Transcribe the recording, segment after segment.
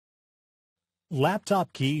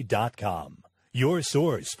LaptopKey.com, your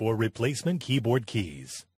source for replacement keyboard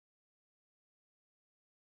keys.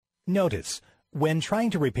 Notice, when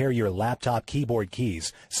trying to repair your laptop keyboard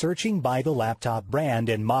keys, searching by the laptop brand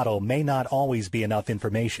and model may not always be enough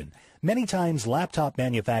information. Many times, laptop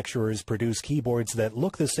manufacturers produce keyboards that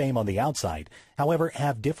look the same on the outside, however,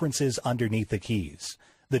 have differences underneath the keys.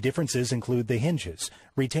 The differences include the hinges,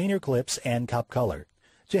 retainer clips, and cup color.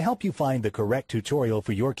 To help you find the correct tutorial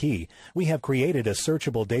for your key, we have created a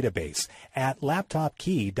searchable database at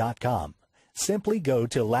LaptopKey.com. Simply go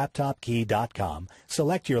to LaptopKey.com,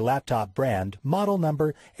 select your laptop brand, model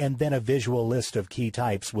number, and then a visual list of key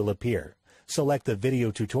types will appear. Select the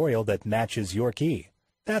video tutorial that matches your key.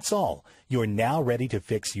 That's all. You're now ready to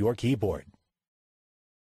fix your keyboard.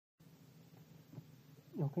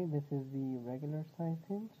 Okay, this is the regular size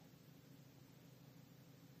hinge.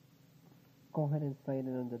 Go ahead and slide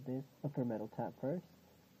it under this upper metal tab first.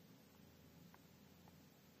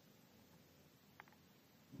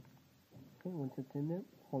 Okay, once it's in there,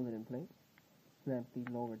 hold it in place. Snap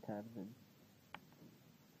the lower tabs in.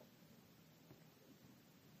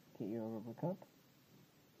 Get your rubber cup.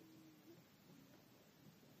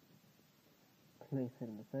 Place it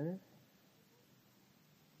in the center.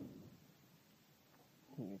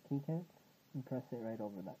 Get your keycap and press it right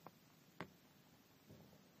over that.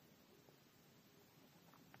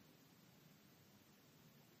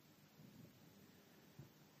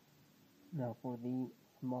 Now for the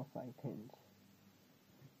small size hinge.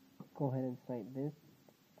 Go ahead and slide this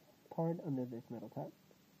part under this metal tab.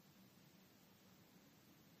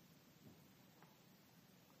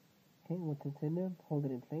 Okay, once it's in there, hold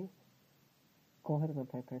it in place. Go ahead and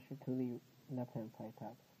apply pressure to the left-hand side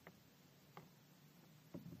tabs.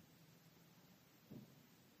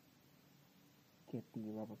 Get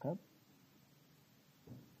the rubber cup.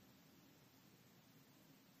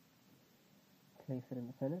 Place it in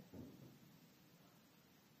the center.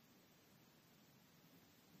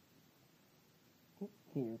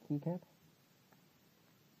 Get your keycap,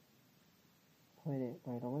 put it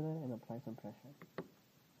right over there and apply some pressure.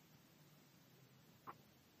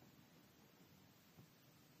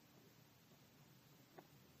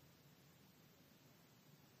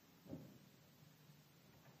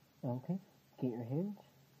 Okay, get your hinge.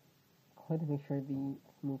 Go ahead and make sure the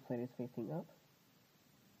smooth side is facing up.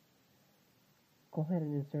 Go ahead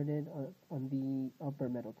and insert it on the upper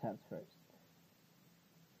metal tabs first.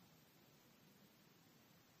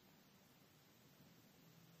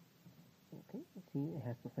 Okay, see, it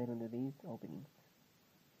has to slide under these openings.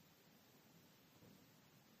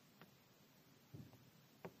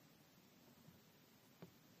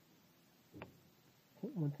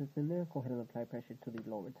 Okay, once it's in there, go ahead and apply pressure to the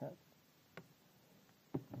lower tab.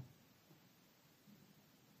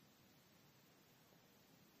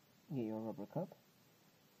 Get your rubber cup,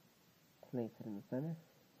 place it in the center,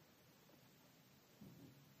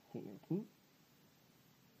 get your key,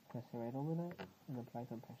 press it right over that, and apply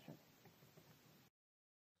some pressure.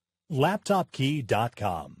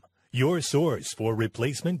 LaptopKey.com, your source for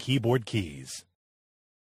replacement keyboard keys.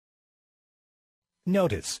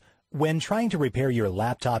 Notice, when trying to repair your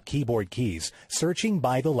laptop keyboard keys, searching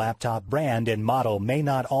by the laptop brand and model may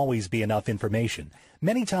not always be enough information.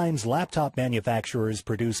 Many times, laptop manufacturers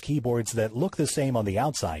produce keyboards that look the same on the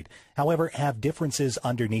outside, however, have differences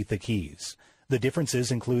underneath the keys. The differences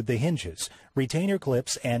include the hinges, retainer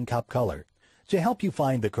clips, and cup color. To help you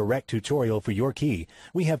find the correct tutorial for your key,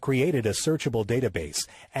 we have created a searchable database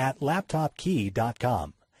at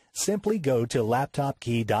LaptopKey.com. Simply go to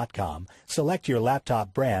LaptopKey.com, select your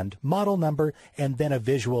laptop brand, model number, and then a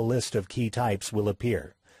visual list of key types will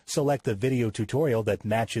appear. Select the video tutorial that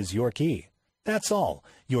matches your key. That's all.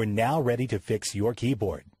 You're now ready to fix your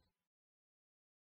keyboard.